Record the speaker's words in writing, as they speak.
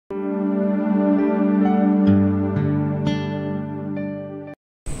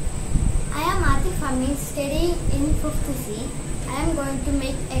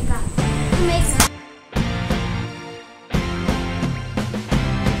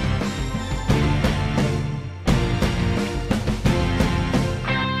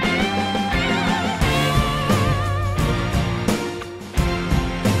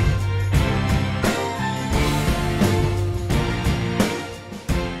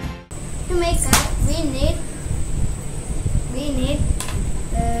make we need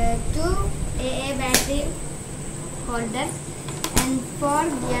two AA battery holder and 4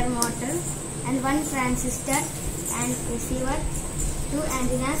 gear motor and 1 transistor and receiver, 2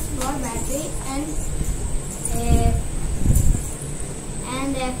 antennas for battery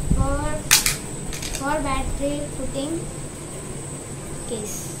and a 4 battery putting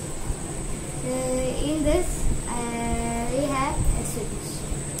case. In this we have a switch,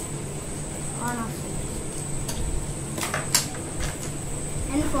 on off switch,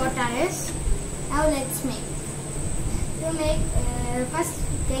 and 4 tires. Now let's make. To make, first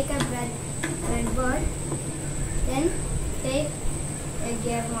take a breadboard, then take a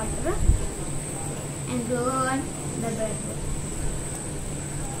gear motor and glue on the breadboard.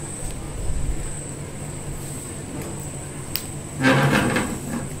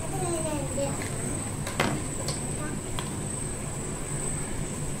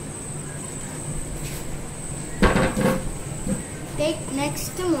 Take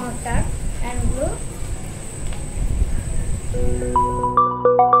next motor and glue.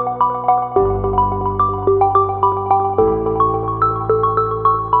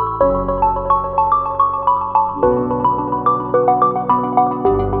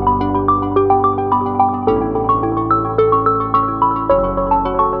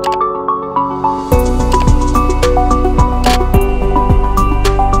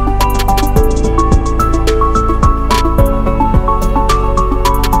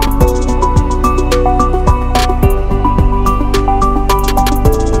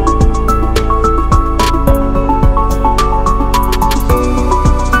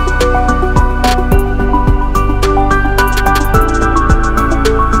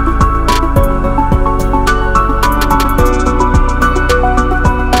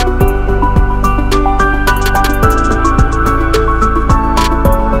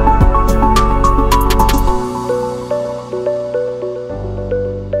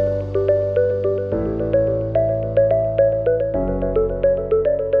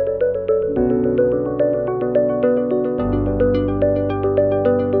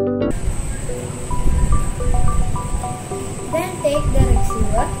 Take the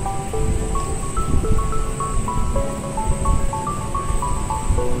receiver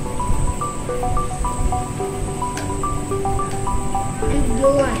and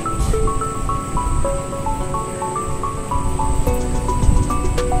glue on it.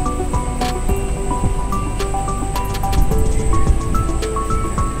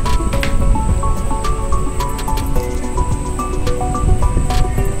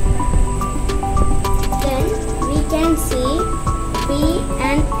 Then we can see B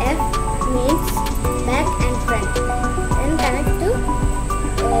and F means back and front. Then connect to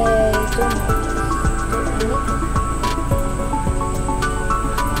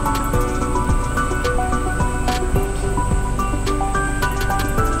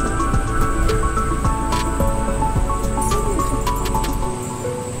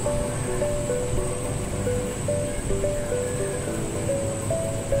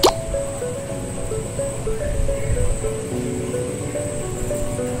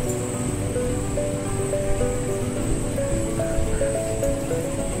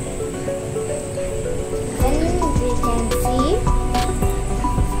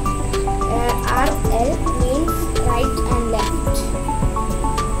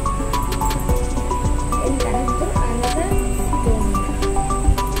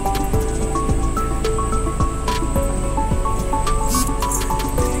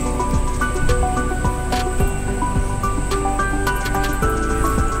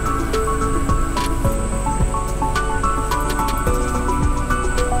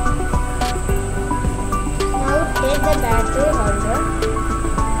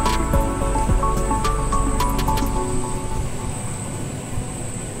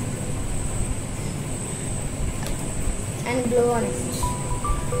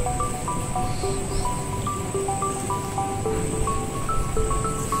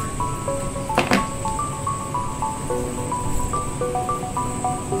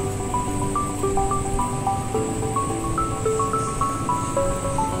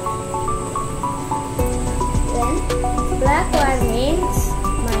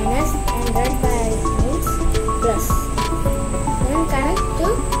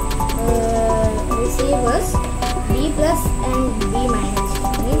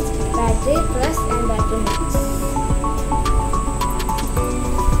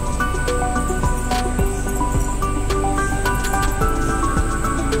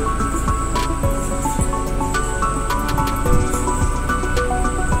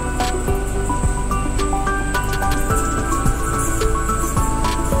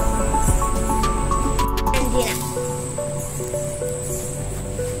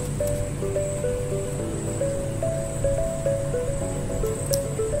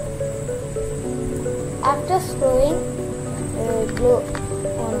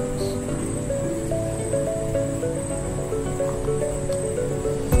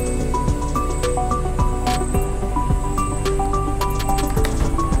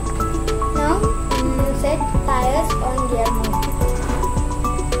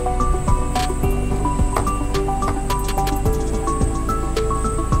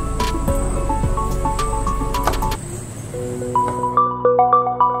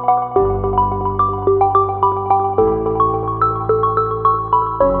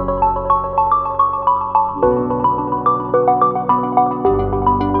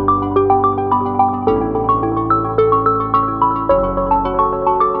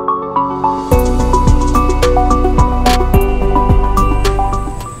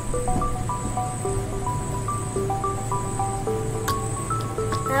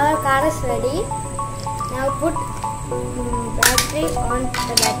is ready. Now put battery on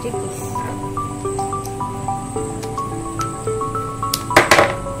the battery piece.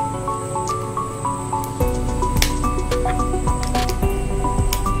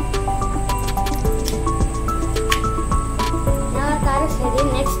 Now our car is ready.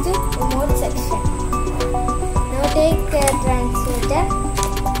 Next, remote section. Now take transmitter,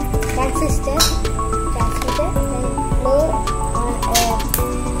 then blow on a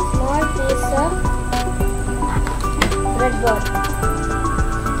small piece of breadboard.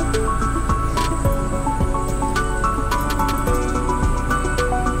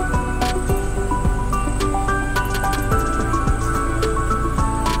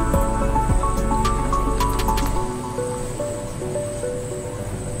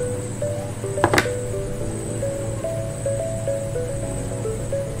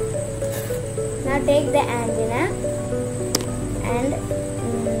 Now take the antenna and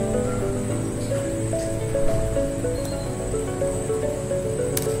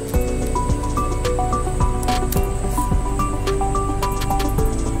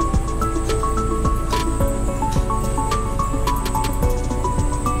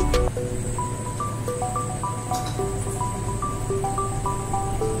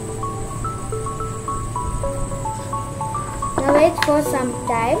now wait for some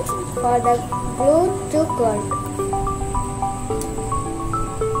time for the glue to cool.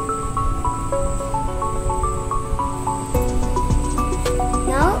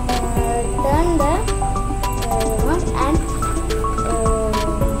 Now turn the remote and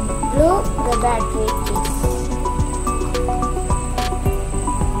glue the battery piece.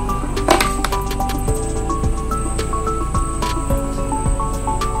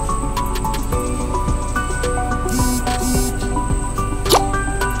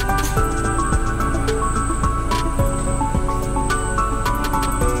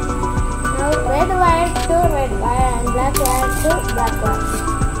 Red wire to red wire and black wire to black wire.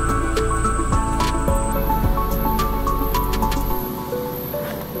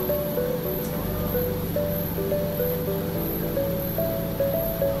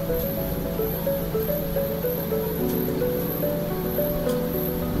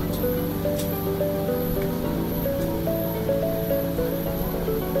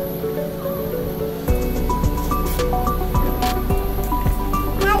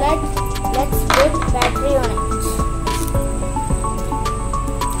 Let's put battery on it.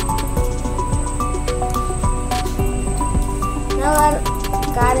 Now our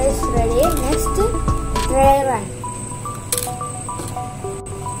car is ready. Next, try run.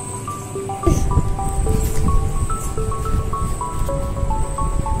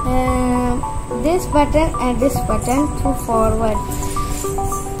 This button and this button to forward.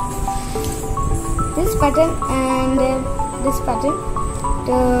 This button and this button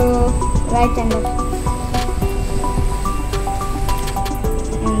to right and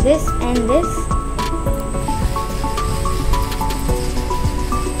left, and this